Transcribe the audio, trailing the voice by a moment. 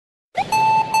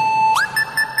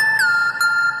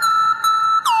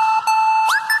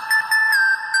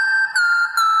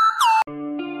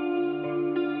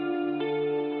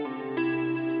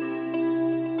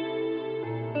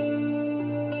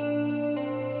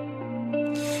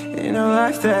In a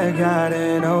life that got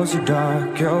in, oh so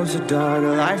dark, oh so dark. A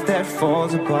life that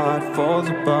falls apart, falls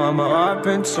apart. My heart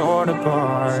been torn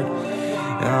apart,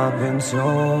 I've been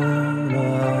torn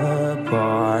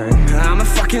apart. I'm a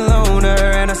fucking loner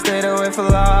and I stayed away for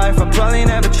life. I'll probably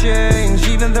never change,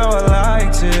 even though I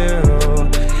like to.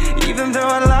 Even though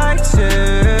I like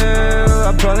to,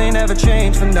 I'll probably never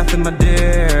change for nothing, my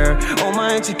dear. All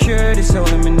my insecurities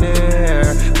holding me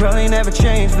near. Probably never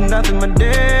change for nothing, my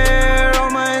dear. All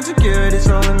my insecurities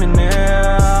holding me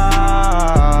near.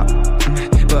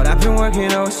 But I've been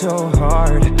working oh so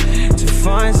hard to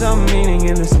find some meaning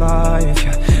in this life,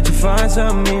 to find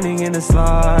some meaning in this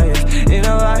life. In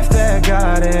a life that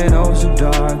got in oh so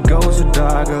dark, oh so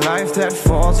dark. A life that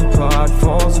falls apart,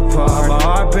 falls apart. My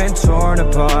heart been torn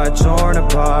apart, torn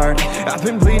apart. I've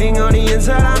been bleeding on the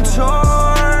inside, I'm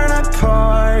torn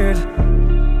apart.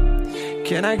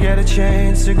 Can I get a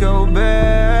chance to go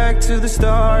back to the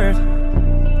start?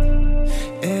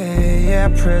 Yeah,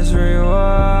 press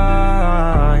rewind.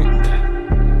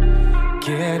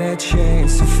 Get a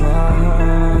chance to find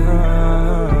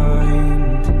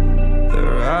the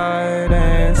right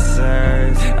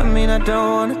answers. I mean, I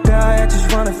don't wanna die, I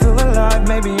just wanna feel alive.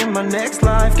 Maybe in my next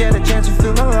life, get a chance to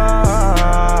feel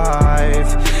alive.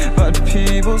 But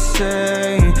people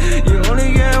say you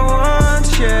only get one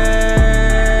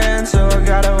chance, so I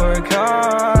gotta work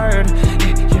hard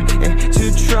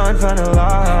to try and find a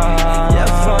light. Yeah,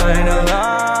 find a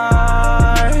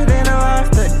light in a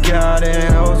life that got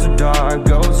in oh so dark,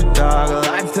 oh so dark. A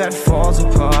life that falls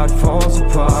apart, falls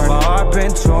apart. My heart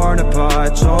been torn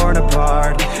apart, torn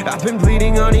apart. I've been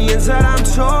bleeding on the inside, I'm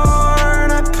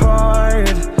torn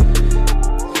apart.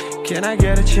 Can I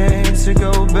get a chance to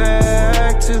go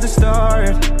back to the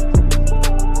start?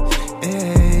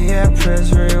 Yeah,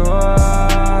 press rewind.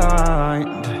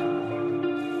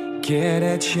 Get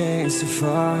a chance to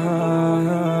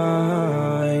find.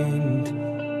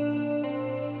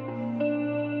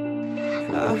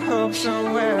 I hope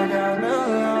somewhere down the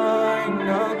line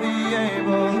I'll be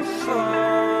able to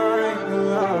find the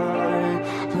light,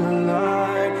 the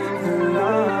light, the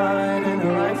light. In a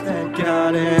life that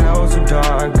got in oh so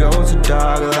dark, oh so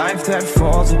dark. A life that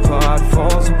falls apart,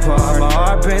 falls apart. My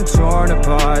heart been torn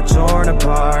apart, torn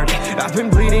apart. I've been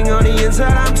bleeding on the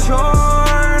inside, I'm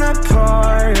torn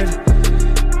apart.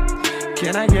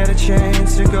 Can I get a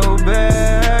chance to go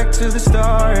back to the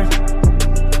start?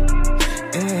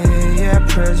 Yeah,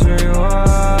 press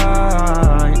rewind.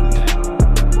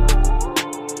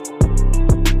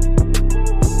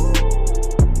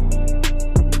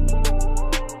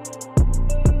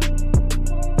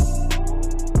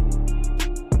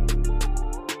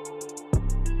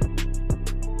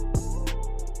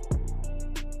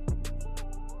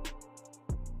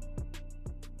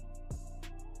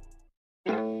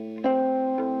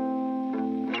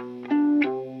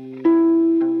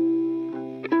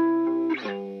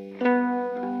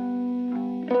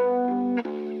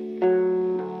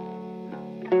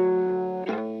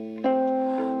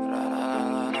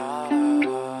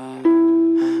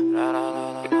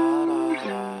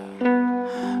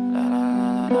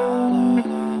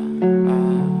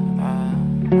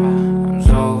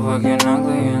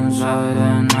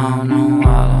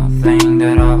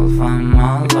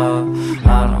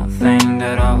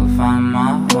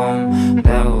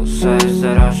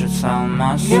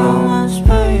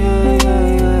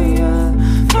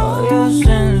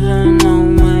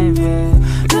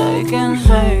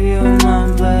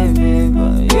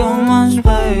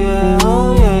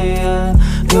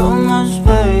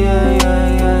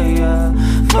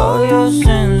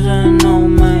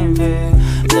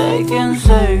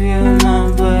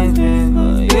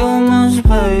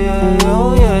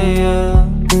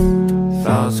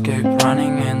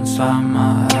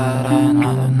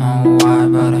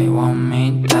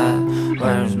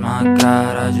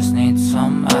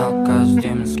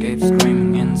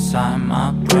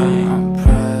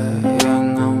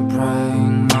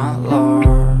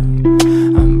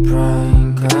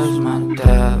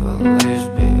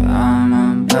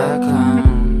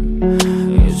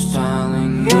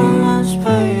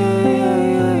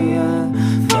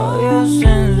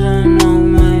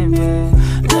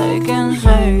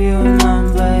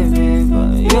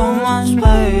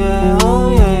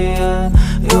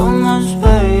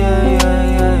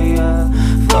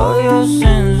 For your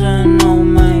sins and oh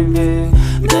maybe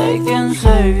they can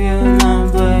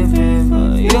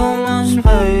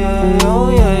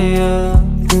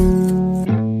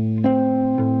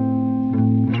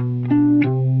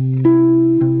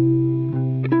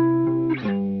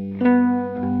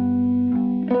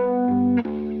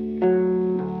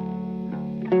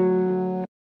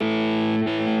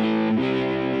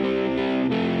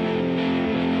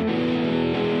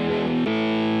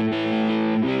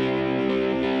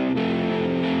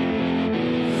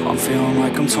feeling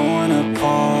like I'm torn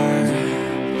apart,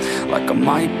 like I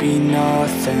might be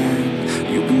nothing.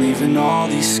 You've been leaving all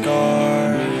these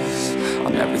scars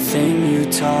on everything you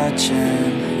touch,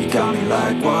 and you got me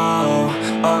like whoa,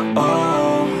 oh,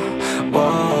 oh,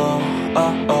 whoa,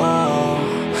 oh, oh,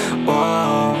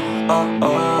 whoa, oh,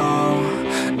 oh,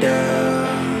 yeah.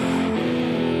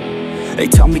 They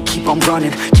tell me keep on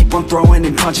running, keep on throwing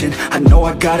and punching. I know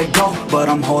I gotta go, but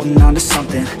I'm holding on to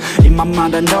something. In my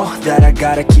mind I know that I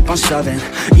gotta keep on shoving.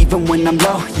 Even when I'm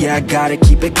low, yeah, I gotta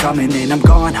keep it coming. And I'm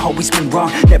gone, always been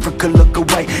wrong, never could look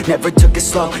away, never took it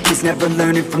slow. Kids never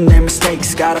learning from their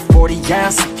mistakes. Got a 40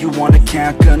 ounce, if you wanna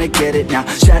count, gonna get it now.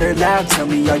 Shatter loud, tell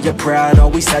me are you proud,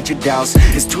 always had your doubts.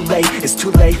 It's too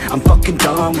late, I'm fucking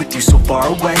done with you. So far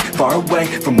away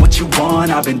from what you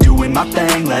want. I've been doing my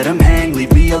thing, let them hang,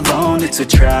 leave me alone. It's a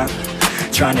trap,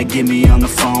 trying to get me on the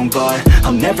phone, but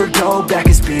I'll never go back,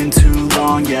 it's been too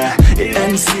long, yeah. It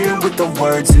ends here with the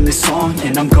words in this song,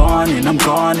 and I'm gone, and I'm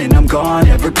gone, and I'm gone,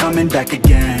 never coming back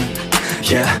again.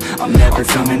 Yeah, I'm never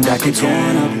coming back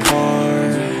again. Torn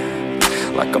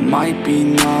apart, like I might be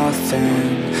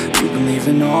nothing. You've been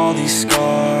leaving all these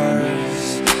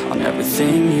scars on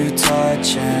everything you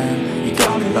touch, and you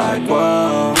got me like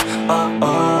whoa, oh,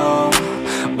 oh,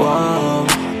 whoa,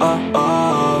 oh,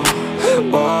 oh,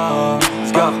 whoa,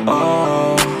 let's go,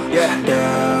 oh, yeah,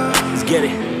 let's get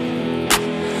it.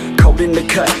 Cold in the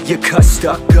cut, your cut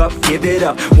stuck up, give it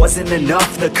up. Wasn't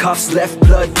enough, the cuffs left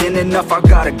blood thin enough. I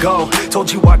gotta go,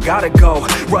 told you I gotta go.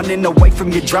 Running away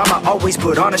from your drama, always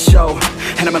put on a show.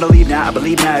 And I'm gonna leave now, I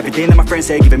believe now. Everything that my friends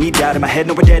say, giving me doubt. In my head,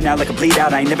 no, we're dead now, like a bleed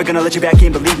out. I ain't never gonna let you back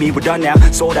in, believe me, we're done now.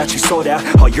 Sold out, you sold out,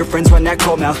 all your friends run that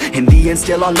cold mouth. In the end,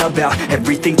 still all about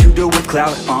everything to do with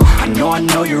clout. I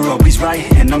know you're always right,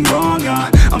 and I'm wrong,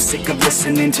 I'm sick of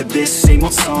listening to this same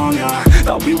old song,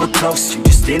 Thought we were close, you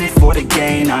just in it for the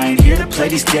gain. I ain't here to play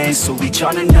these games, so reach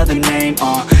on another name,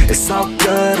 It's all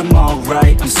good, I'm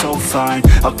alright, I'm so fine.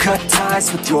 I'll cut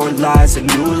ties with your lies, a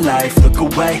new life. Look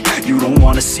away, you don't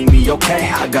wanna see me, okay?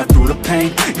 I got through the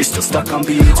pain, you're still stuck on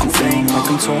being too vain. Like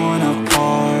I'm torn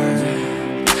apart,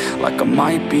 like I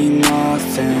might be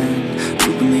nothing.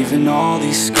 You've been leaving all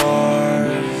these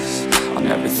scars on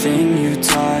everything you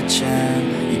touch,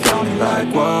 and you got me like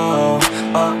whoa,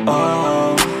 oh,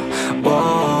 oh,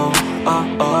 whoa, oh,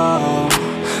 oh,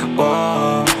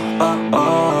 whoa, oh,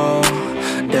 oh,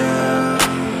 yeah.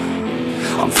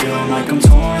 I'm feeling like I'm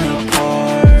torn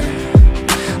apart,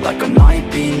 like I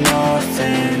might be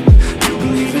nothing. You've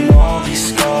been leaving all these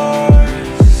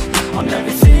scars on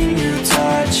everything you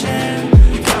touch, and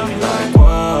you got me like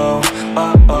whoa,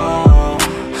 oh, oh,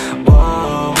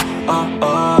 whoa, oh,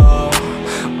 oh,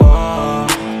 whoa,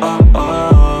 oh,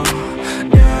 oh,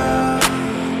 yeah.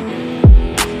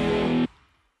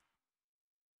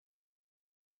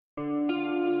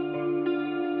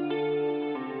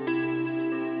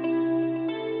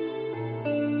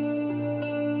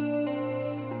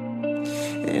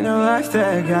 In a life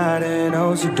that got in,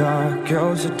 oh so dark, a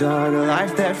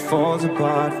life that falls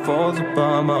apart,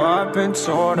 my heart been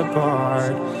torn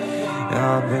apart,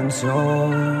 I've been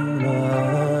torn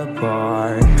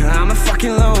apart. I'm a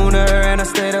fucking loner and I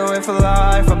stayed away for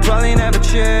life. I'll probably never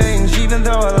change, even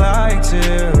though I'd like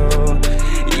to,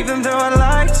 even though I'd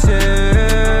like to.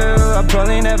 I'll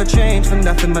probably never change for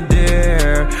nothing, my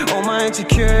dear. All my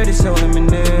insecurities holding me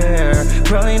near.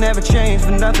 Probably never change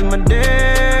for nothing, my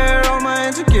dear. All my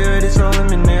insecurities holding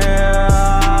me near.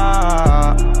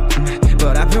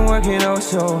 But I've been working oh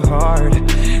so hard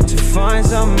to find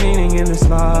some meaning in this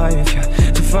life,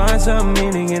 to find some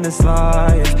meaning in this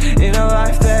life. In a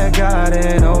life that got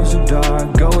in oh so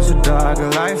dark, goes so dark. A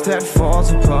life that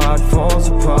falls apart,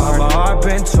 my heart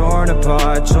been torn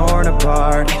apart.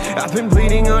 I've been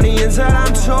bleeding on the inside,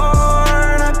 I'm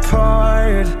torn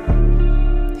apart.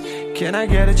 Can I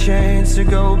get a chance to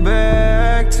go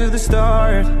back to the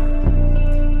start?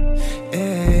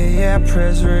 Yeah,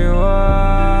 press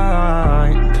rewind.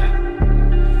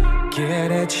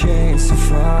 Get a chance to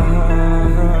find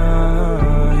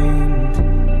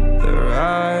the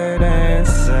right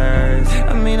answers.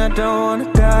 I mean, I don't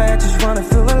wanna die, I just wanna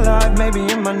feel alive. Maybe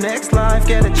in my next life,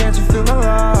 get a chance to feel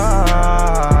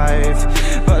alive.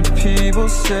 But people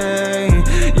say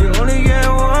you only get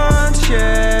one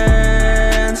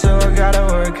chance, so I gotta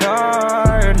work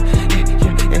hard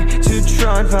to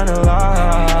try and find a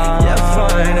light. Yeah,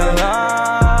 find a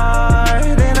light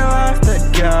in a life that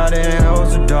got in oh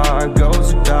so dark, goes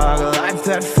so dark. A life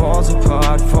that falls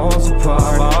apart.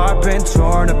 My heart been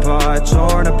torn apart.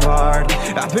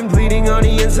 I've been bleeding on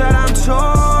the inside, I'm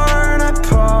torn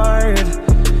apart.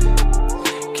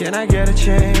 Can I get a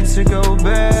chance to go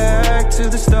back to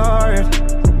the start?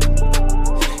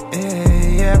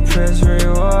 yeah, press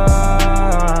rewind.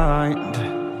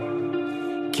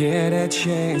 Get a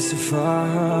chance to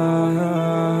find.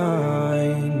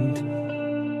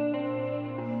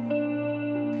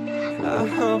 I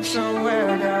hope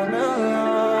somewhere down the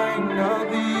line I'll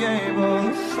be able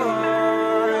to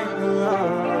find the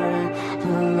light,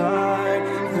 the light,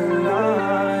 the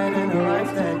light in a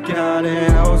life that got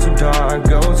it. Goes so dark,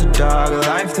 goes so dark. A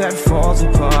life that falls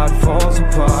apart, falls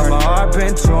apart. My heart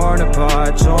been torn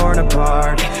apart, torn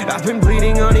apart. I've been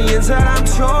bleeding on the inside, I'm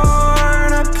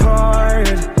torn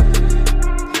apart.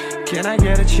 Can I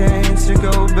get a chance to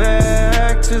go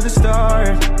back to the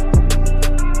start?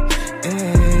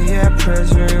 Yeah,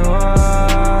 press rewind.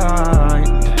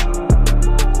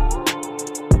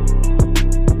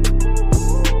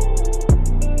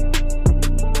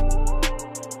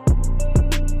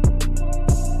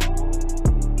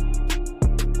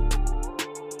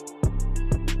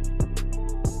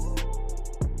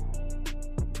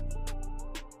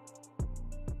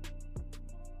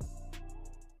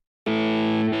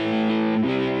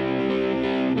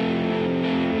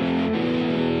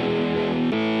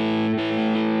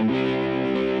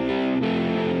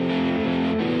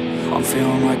 I'm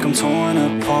feeling like I'm torn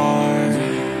apart,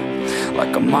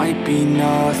 like I might be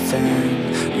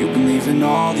nothing. You've been leaving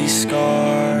all these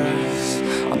scars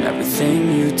on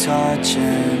everything you touch,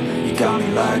 and you got me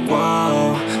like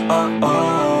whoa, oh,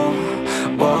 oh,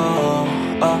 whoa,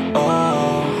 oh,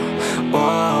 oh,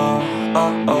 whoa,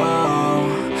 oh, oh,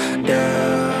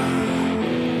 yeah.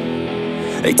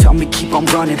 They tell me keep on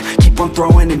running, keep on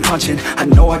throwing and punching. I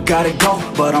know I gotta go,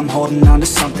 but I'm holding on to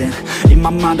something. In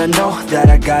my mind I know that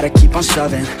I gotta keep on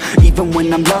shoving. Even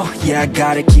when I'm low, yeah, I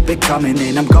gotta keep it coming.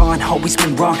 And I'm gone, always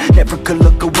been wrong, never could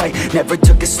look away, never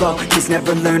took it slow. Kids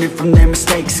never learning from their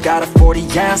mistakes. Got a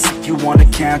 40 ounce, if you wanna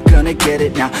count, gonna get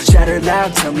it now. Shatter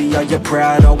loud, tell me are you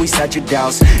proud, always had your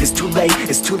doubts. It's too late,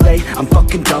 I'm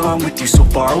fucking done with you. So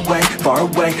far away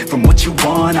from what you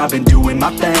want. I've been doing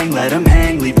my thing, let them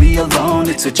hang, leave me alone.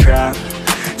 It's a trap,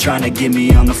 trying to get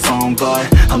me on the phone, but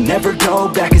I'll never go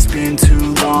back, it's been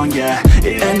too long, yeah.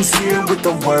 It ends here with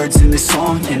the words in this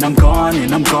song, and I'm gone,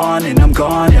 and I'm gone, and I'm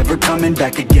gone, never coming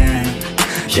back again.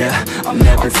 Yeah, I'm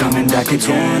never coming back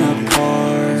again.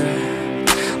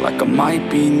 Apart, like I might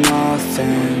be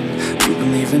nothing. You've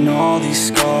been leaving all these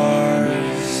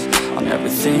scars on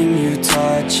everything you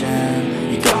touch,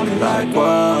 and you got me like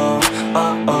whoa,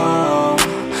 oh, oh,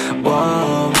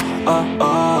 whoa, oh,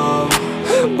 oh,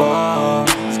 whoa,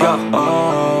 let's go,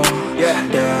 oh, yeah,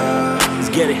 yeah, let's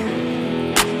get it.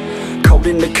 Cold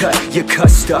in the cut, your cut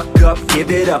stuck up,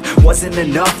 give it up. Wasn't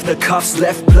enough, the cuffs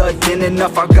left blood thin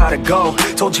enough. I gotta go,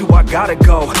 told you I gotta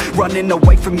go. Running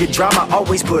away from your drama,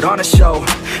 always put on a show.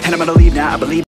 And I'm gonna leave now, I believe